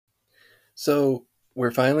So we're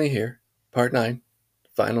finally here, part 9,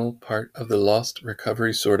 final part of the Lost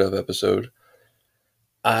Recovery sort of episode.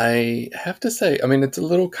 I have to say, it's a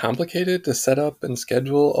little complicated to set up and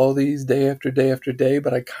schedule all these day after day after day,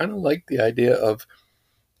 but I kind of like the idea of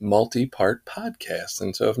multi-part podcasts.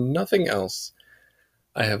 And so if nothing else,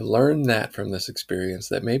 I have learned that from this experience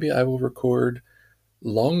that maybe I will record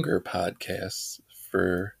longer podcasts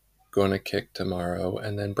for Gonna Kick tomorrow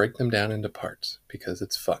and then break them down into parts because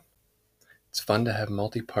it's fun. It's fun to have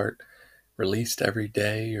multi-part released every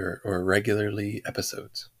day or regularly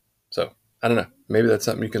episodes. So, I don't know. Maybe that's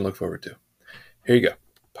something you can look forward to. Here you go.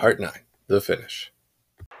 Part 9, the finish.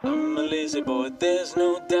 I'm a lazy boy, there's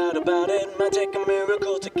no doubt about it. Might take a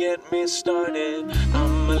miracle to get me started.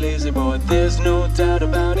 I'm a lazy boy, there's no doubt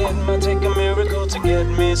about it. Might take a miracle to get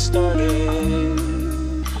me started.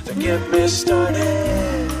 To get me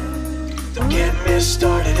started. To get me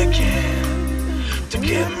started again. To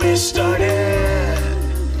get me started.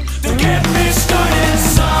 To get me started,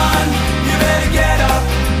 son. You better get up.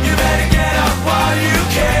 You better get up while you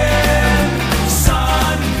can.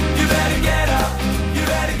 Son, you better get up. You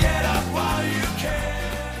better get up while you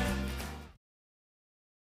can.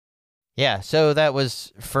 Yeah, so that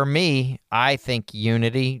was, for me, I think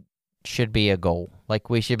unity should be a goal. Like,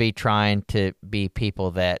 we should be trying to be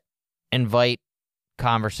people that invite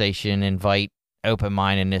conversation, invite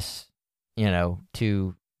open-mindedness,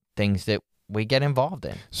 to things that we get involved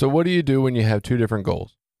in. So what do you do when you have two different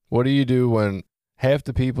goals? What do you do when half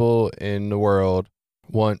the people in the world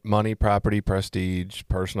want money, property, prestige,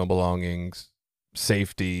 personal belongings,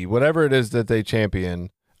 safety, whatever it is that they champion,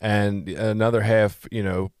 and another half,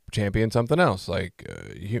 champion something else? Like,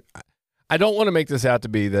 I don't want to make this out to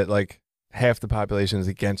be that, like, half the population is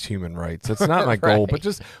against human rights. That's not my goal. But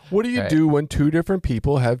just what do you do when two different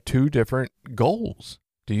people have two different goals?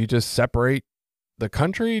 Do you just separate the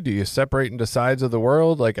country? Do you separate into sides of the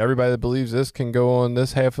world? Like, everybody that believes this can go on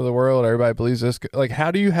this half of the world. Everybody believes this. Like,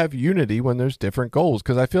 how do you have unity when there's different goals?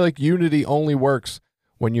 Because I feel like unity only works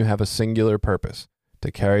when you have a singular purpose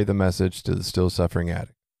to carry the message to the still suffering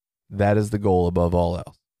addict. That is the goal above all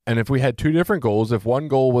else. And if we had two different goals, if one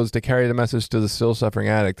goal was to carry the message to the still suffering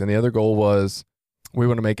addict and the other goal was we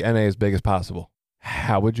want to make NA as big as possible,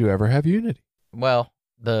 how would you ever have unity? Well,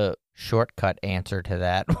 the shortcut answer to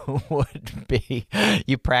that would be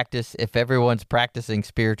if everyone's practicing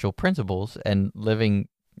spiritual principles and living,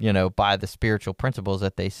 by the spiritual principles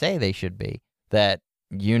that they say they should be, that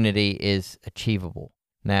unity is achievable.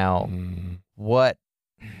 Now, and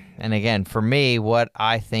again, for me, what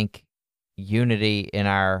I think unity in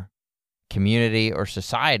our community or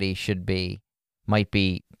society should be might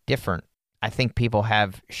be different. I think people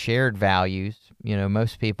have shared values.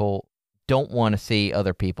 Most people don't want to see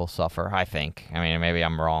other people suffer, I think. Maybe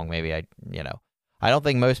I'm wrong. Maybe I don't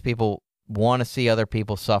think most people want to see other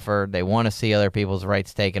people suffer. They want to see other people's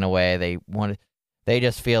rights taken away. They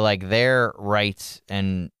just feel like their rights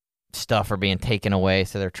and stuff are being taken away,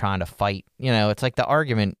 so they're trying to fight. It's like the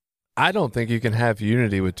argument. I don't think you can have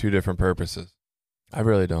unity with two different purposes. I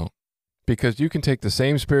really don't. Because you can take the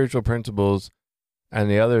same spiritual principles and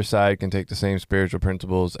the other side can take the same spiritual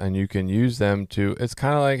principles and you can use them to, it's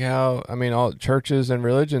kind of like how, all churches and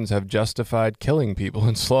religions have justified killing people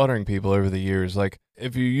and slaughtering people over the years. Like,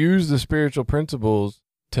 if you use the spiritual principles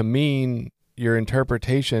to mean your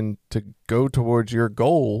interpretation to go towards your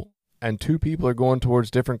goal and two people are going towards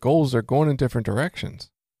different goals, they're going in different directions.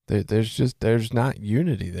 There's not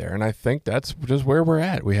unity there. And I think that's just where we're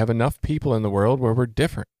at. We have enough people in the world where we're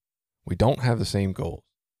different. We don't have the same goals.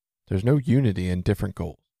 There's no unity in different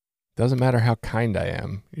goals. Doesn't matter how kind I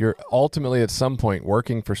am. You're ultimately at some point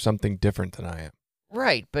working for something different than I am.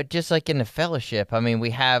 Right. But just like in the fellowship,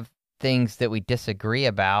 we have things that we disagree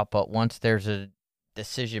about, but once there's a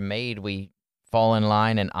decision made, we fall in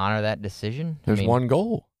line and honor that decision. There's one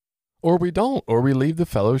goal. Or we don't, or we leave the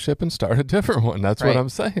fellowship and start a different one. That's what I'm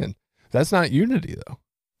saying. That's not unity, though.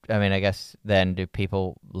 I guess then do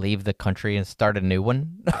people leave the country and start a new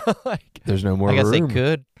one? There's no more room. I guess they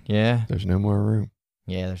could, yeah. There's no more room.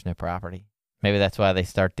 Yeah, there's no property. Maybe that's why they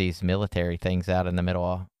start these military things out in the middle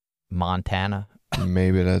of Montana.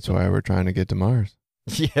 Maybe that's why we're trying to get to Mars.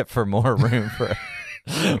 Yeah, for more room.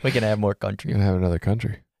 We can have more country. You can have another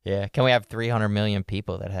country. Yeah. Can we have 300 million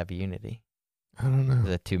people that have unity? I don't know. Is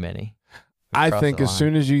that too many? I think as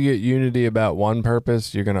soon as you get unity about one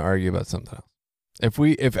purpose, you're going to argue about something else.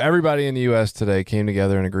 If everybody in the U.S. today came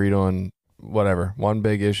together and agreed on whatever, one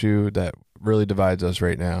big issue that really divides us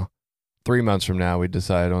right now, 3 months from now, we'd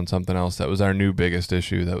decide on something else that was our new biggest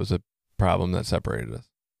issue that was a problem that separated us.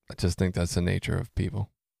 I just think that's the nature of people.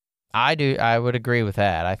 I would agree with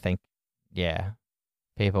that. I think, yeah.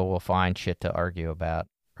 People will find shit to argue about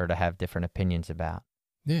or to have different opinions about.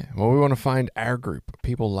 Yeah. Well, we want to find our group,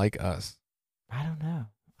 people like us. I don't know.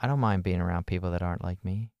 I don't mind being around people that aren't like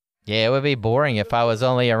me. Yeah, it would be boring if I was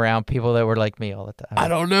only around people that were like me all the time. I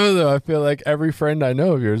don't know, though. I feel like every friend I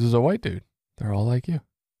know of yours is a white dude. They're all like you.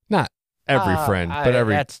 Not every friend, but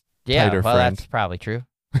every tighter friend. That's probably true.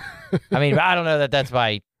 I mean, I don't know that that's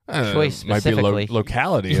by choice specifically. Might be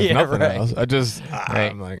locality, if Yeah, nothing right. else.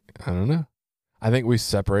 I'm like, I don't know. I think we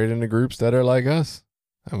separate into groups that are like us,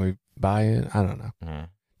 and we buy in. I don't know. Yeah.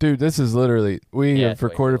 Dude, this is literally, we have it's way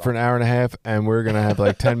too recorded for an hour and a half, and we're going to have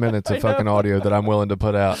like 10 minutes of fucking audio that I'm willing to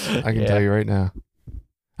put out. I can tell you right now.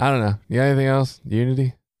 I don't know. You got anything else?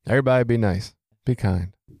 Unity? Everybody be nice. Be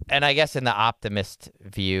kind. And I guess in the optimist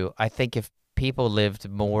view, I think if people lived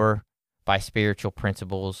more by spiritual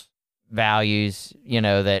principles, values,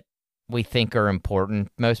 that we think are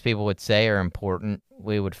important, most people would say are important,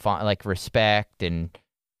 we would find like respect and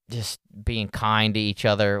just being kind to each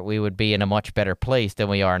other, we would be in a much better place than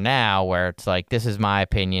we are now, where it's like, this is my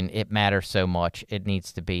opinion. It matters so much. It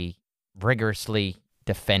needs to be rigorously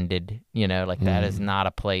defended. That is not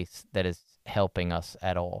a place that is helping us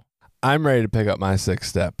at all. I'm ready to pick up my 6th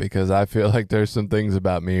step because I feel like there's some things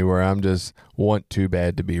about me where I'm just want too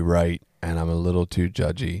bad to be right, and I'm a little too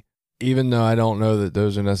judgy. Even though I don't know that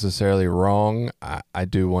those are necessarily wrong, I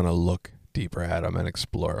do want to look deeper at them and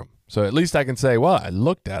explore them. So at least I can say, well, I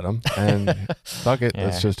looked at them and fuck it,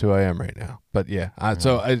 that's just who I am right now. But yeah,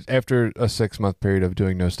 after a 6-month period of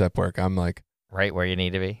doing no step work, I'm like, right where you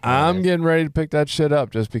need to be. I'm getting ready to pick that shit up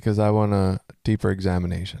just because I want a deeper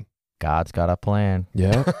examination. God's got a plan.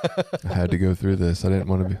 Yeah, I had to go through this. I don't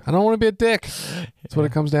want to be a dick. That's what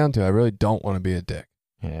it comes down to. I really don't want to be a dick.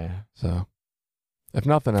 Yeah. So if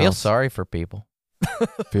nothing else. Feel sorry for people.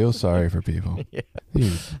 Feel sorry for people. Yeah.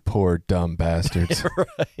 You poor dumb bastards.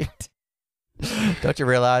 Right. Don't you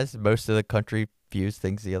realize most of the country views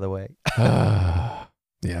things the other way? I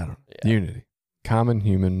don't know. Unity. Common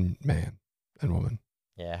human man and woman.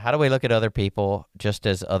 Yeah. How do we look at other people just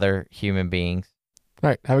as other human beings? All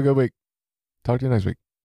right. Have a good week. Talk to you next week.